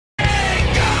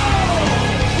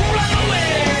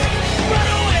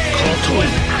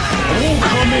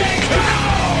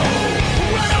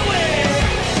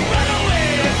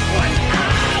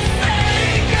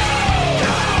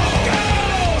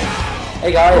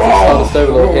Hey guys, it's Stardust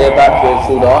Overlord here, back with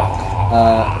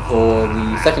FullDarke for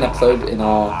the second episode in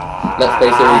our Let's Play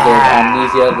series of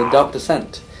Amnesia, The Dark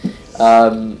Descent.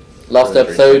 Last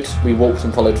episode we walked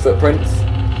and followed footprints,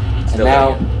 and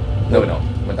now... No, we're not.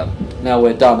 We're done. Now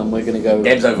we're done and we're going to go...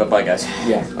 Game's over, bye guys.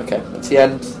 Yeah, okay, that's the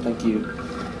end, thank you.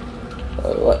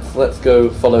 Let's go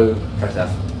follow... Press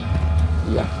F.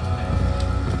 Yeah.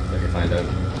 Okay, find out.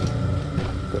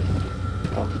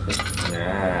 Oh,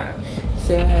 Yeah.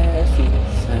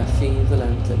 Sassy the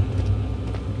lantern.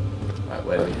 Right,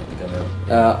 where do we have to go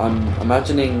now? I'm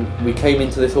imagining we came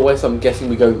into this hallway, so I'm guessing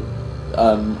we go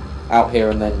out here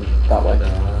and then that way.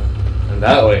 And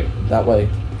that way. That way.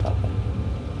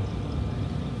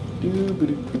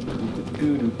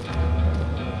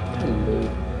 Hello.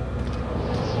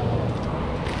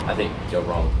 I think you're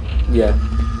wrong. Yeah.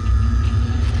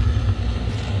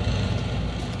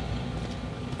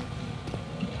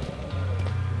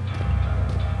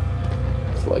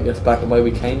 So I guess back the way we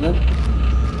came then?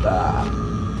 That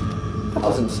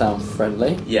doesn't sound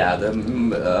friendly. Yeah, the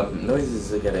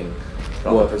noises are getting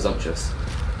rather presumptuous.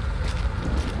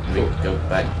 We go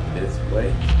back this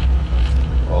way?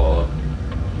 Or...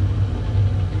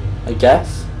 I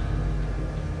guess.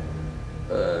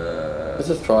 Let's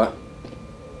just try it.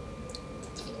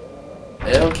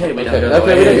 Yeah, okay, we don't go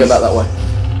okay, we don't go back that way.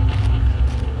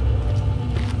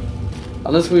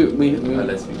 Unless we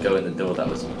Unless we go in the door that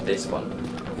was this one.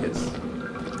 Because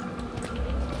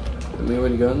did we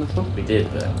already go in this one? we did,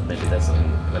 but maybe there's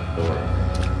something at the door.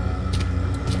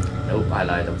 Nope, I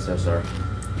lied, I'm so sorry.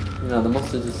 No, the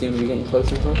monsters just seem to be getting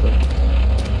closer and closer.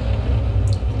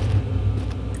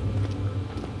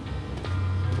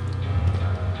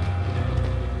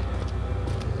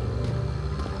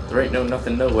 There ain't no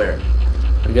nothing nowhere.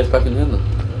 I guess back in here then.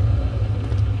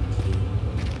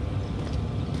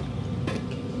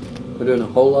 We're doing a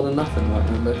whole lot of nothing right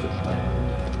now, basically.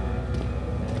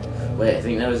 Wait, I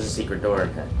think there was a secret door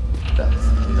in here. That's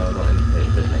no, not in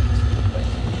the next. Wait.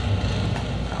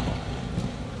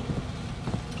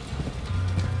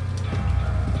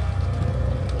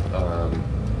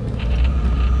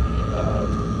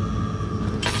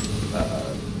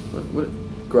 What?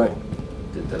 Great.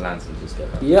 Did the lantern just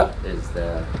get up? Yep. Is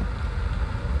there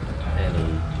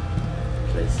any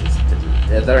places to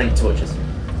do? Are there any torches?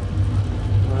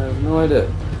 I have no idea.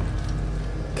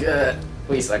 Good.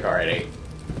 We suck already.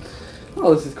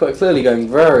 Oh, this is quite clearly going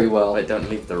very well. Wait, don't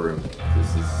leave the room.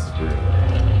 This is really...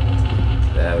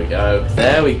 There we go.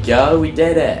 There we go. We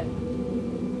did it.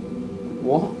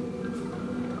 What?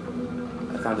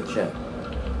 I found a chair.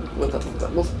 What that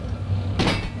was?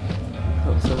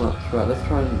 Not so much. Right, let's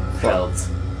try and... Felt.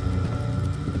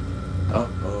 Oh.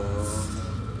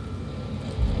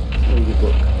 Oh, your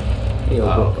book. Hey, your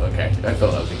book. Okay. I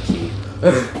thought that was a key.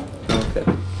 Okay.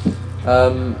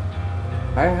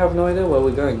 I have no idea where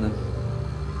we're going then.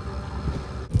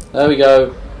 There we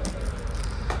go.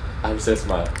 I'm so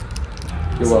smart.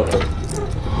 You're welcome.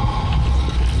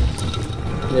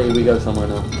 Yeah, we go somewhere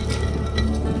now.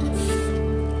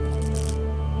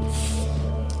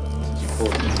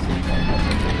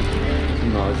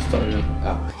 No, I just started in.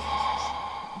 Oh.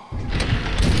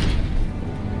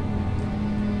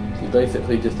 We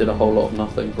basically just did a whole lot of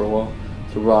nothing for a while.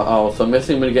 So right, oh, so I'm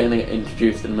guessing we're getting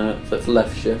introduced in a minute. So it's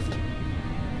left shift.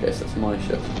 Okay, so that's my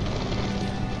shift.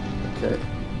 Okay.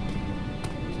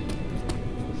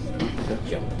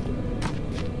 Jump.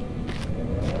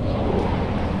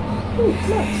 Oh,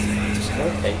 nice.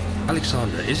 Okay.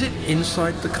 Alexander, is it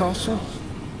inside the castle?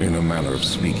 In a manner of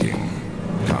speaking.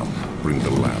 Come, bring the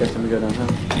lamp. Guessing we go down here.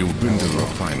 You've been to the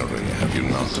refinery, have you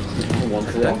not? I want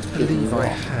I to don't believe I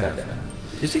have.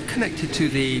 Is it connected to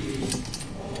the...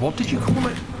 what did you call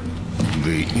it?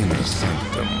 The inner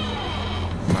sanctum.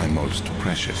 My most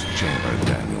precious chamber,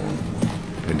 Daniel.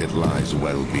 And it lies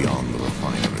well beyond the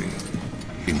refinery.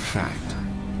 In fact,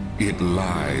 it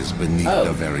lies beneath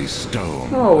the very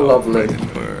stone Oh, of lovely.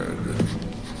 Edinburgh.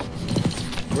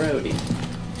 Brody.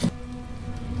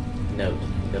 Note.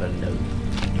 Got a note.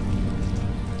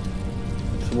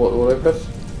 So what do I press?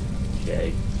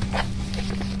 Okay.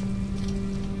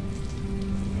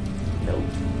 Nope.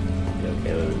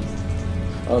 Okay, what is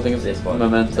Oh, I think it's this one?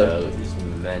 memento. No, it's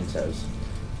mementos.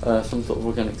 Some sort of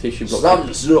organic tissue block.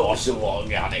 Some sort of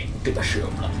organic tissue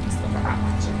blocks.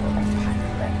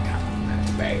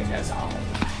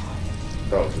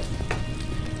 Probably.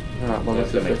 Alright, well,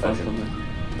 let's Yeah, just go make find fashion. something.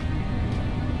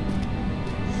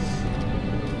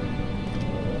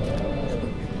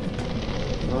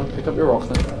 Alright, pick up your rocks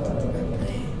then.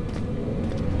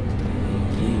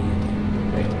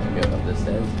 Wait, we go up the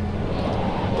stairs?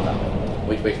 Or that way?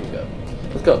 Which way should we go?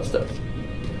 Let's go upstairs.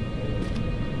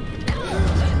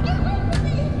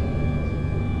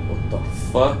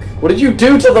 fuck? What did you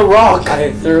do to the rock?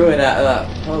 I threw it at that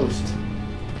post.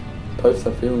 Posts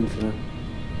have feelings, you know.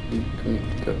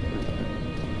 Go.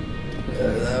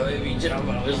 That made me jump.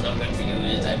 I was not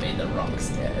confused. I made the rock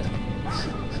scared.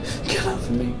 Get off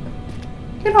of me.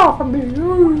 Get off of me.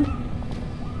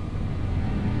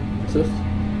 What's this?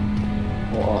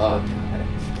 What?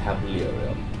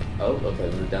 Tablero. Oh, okay,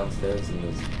 we're downstairs and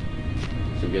there's...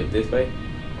 Should we go this way?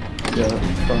 Yeah,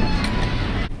 that's fine.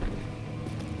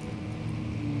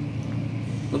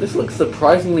 Well, this looks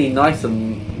surprisingly nicer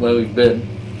than where we've been.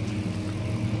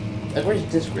 I agree to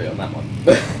disagree on that one.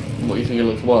 What, you think it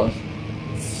looks worse?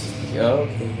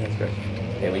 Okay, that's great.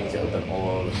 Okay, we need to open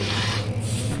all of this.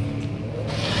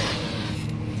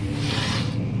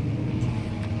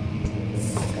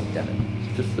 Damn it.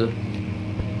 It's just a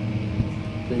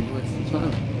big waste of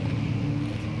time.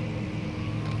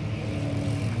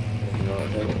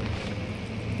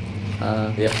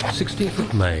 Yep. 16th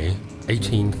of May,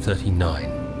 1839.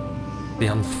 The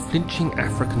unflinching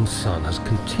African sun has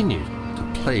continued to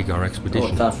plague our Oh,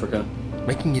 expedition, it's Africa.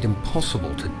 making it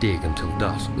impossible to dig until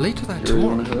dusk. Later that Do you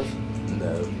really tomorrow. want to hear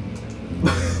this?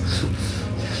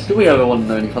 No. Do we ever want to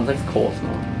know any context? Of course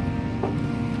not.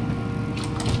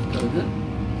 Is it?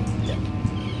 Yeah.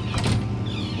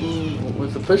 What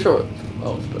was the fish or...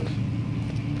 Oh, it's fish.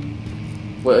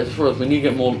 Wait, I just realized we need to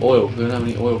get more oil. We don't have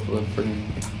any oil for the friggin'...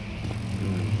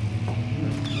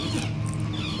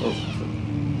 Oh,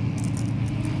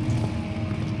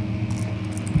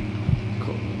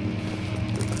 cool.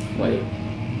 Wait.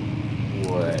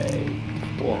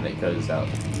 What? It goes out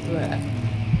there.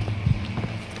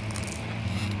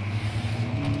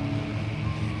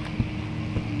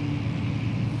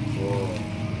 Whoa.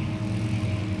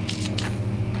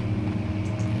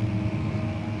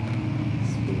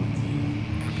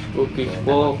 Spooky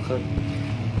spoken.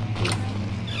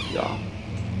 Yeah.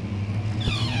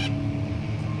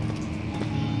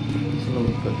 It's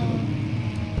another question.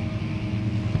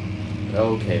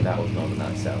 Okay, that was not a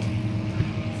nice sound.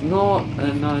 It's not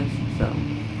a nice sound.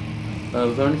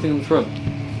 Was there anything in this room?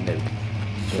 No.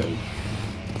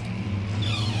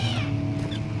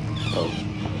 Oh.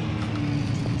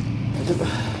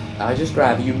 I just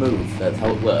grab, you move. That's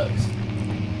how it works.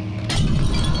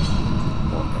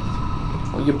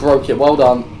 Oh, you broke it. Well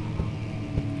done.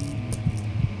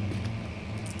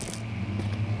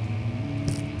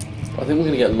 I think we're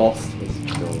gonna get lost.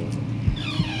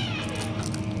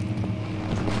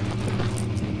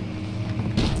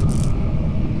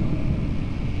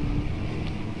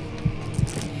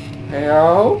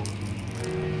 Hello?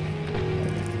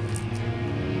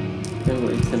 You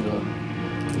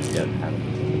don't have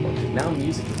anything to now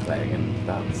music is playing and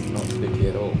that's not spooky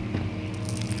at all.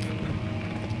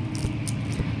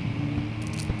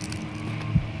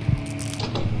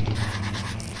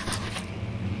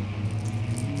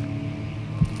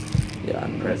 Yeah,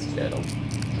 and Press J.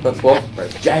 press what?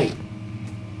 Press J!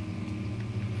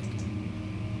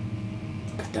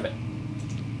 God damn it.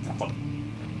 That one.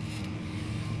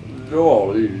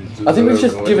 I think we've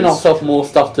just given ourselves more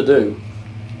stuff to do.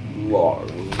 Lauren.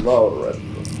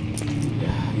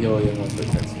 Yeah, you're not so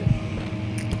sensitive.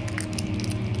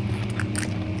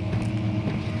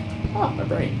 Ah, my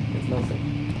brain. It's nothing.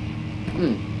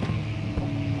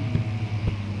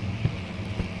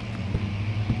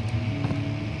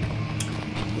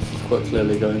 This is quite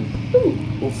clearly going, ooh,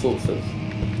 all sorts of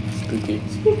spooky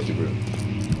room.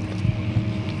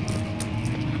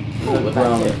 Oh, we're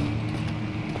back here.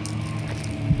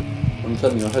 I'm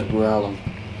telling you, I heard growling.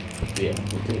 Yeah,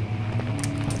 we do.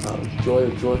 Joy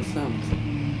of sounds.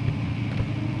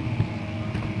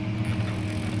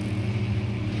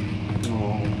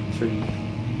 Oh, trees.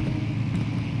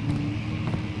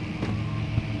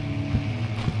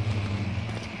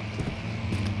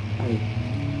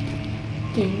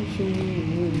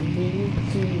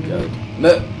 Go.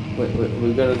 No. Wait,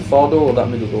 we're going to the far door or that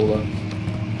middle door though?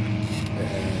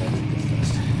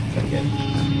 Okay.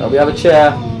 We have a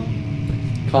chair.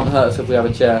 Can't hurt us if we have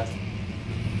a chair.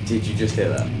 Did you just hear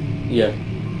that? Yeah.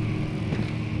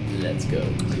 Let's go.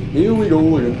 Here we go.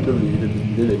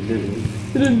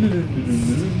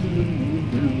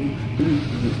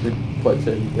 Quite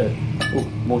clearly, yeah. Oh,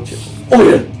 more chips. Oh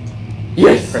yeah!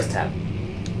 Yes! Press tab.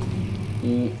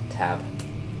 Tab.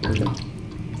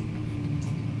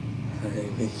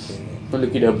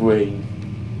 Look at her brain.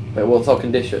 Wait, what's our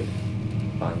condition?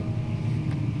 Fine.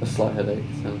 A slight headache,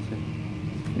 sounds good.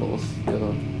 What was the other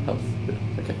one? Health. Good.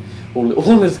 Okay.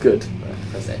 All is good. Right,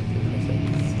 press X.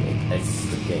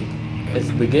 Escape.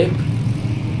 Escape.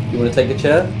 You want to take a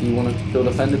chair? Do you want to feel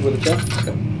offended with a chair?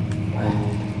 Okay.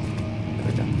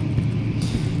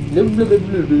 There we go.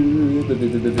 You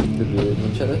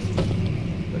want to check this?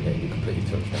 Put your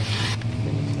torch down.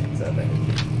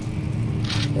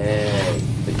 Hey,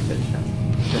 put your torch down.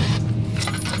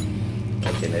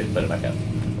 Okay, now put it back up.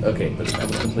 Okay, put it back That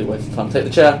was a up. complete waste of time. Take the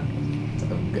chair.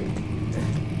 Okay.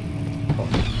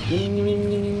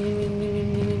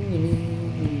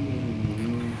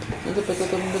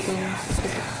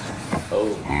 Oh.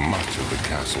 Much of the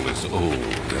castle is old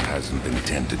and hasn't been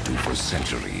tended to for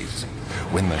centuries.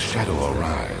 When the shadow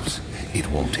arrives, it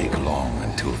won't take long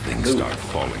until things start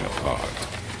falling apart.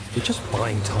 We're just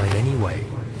buying time anyway.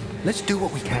 Let's do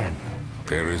what we can.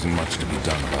 There isn't much to be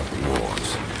done about the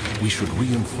walls. We should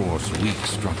reinforce weak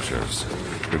structures.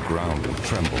 The ground will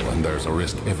tremble and there's a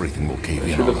risk everything will cave in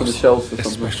Should on look on the us, shelves for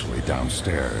something. especially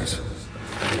downstairs.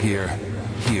 Here,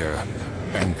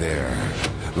 and there.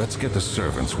 Let's get the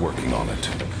servants working on it.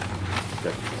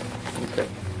 Okay. Okay.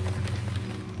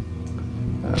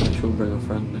 Make sure we bring a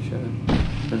friend in the show.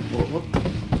 What?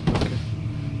 Okay.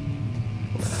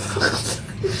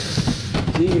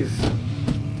 Jeez.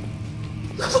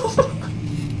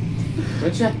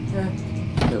 Richard?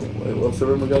 What's the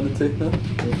room we're going into now?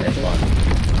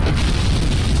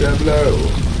 Diablo!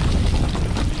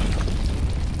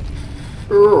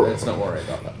 Let's not worry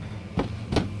about that.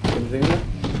 Anything in there?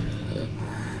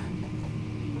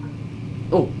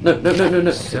 Oh, no.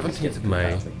 17th of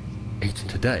May, 8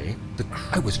 today,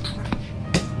 I was trapped.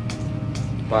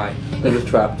 Bye. It was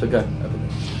trapped, okay. Open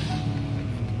it.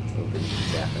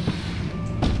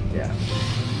 Yeah.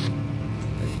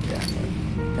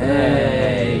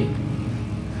 Hey!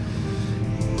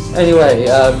 Anyway,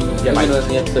 we're going to end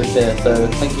the episode here, so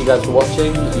thank you guys for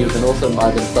watching. You've been awesome.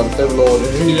 I've been Stardust Overlord.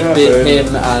 He's been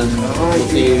him, and we'll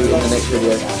see you in the next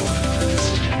video.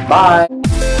 Bye!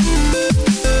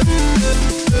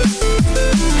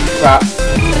 Crap.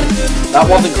 That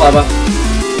wasn't clever.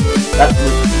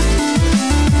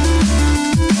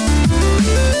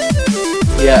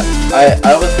 Yeah, I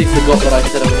honestly forgot what I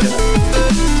said I was gonna.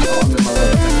 Oh, I'm in my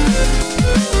room.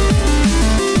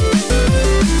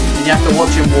 And you have to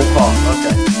watch him walk off,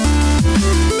 okay.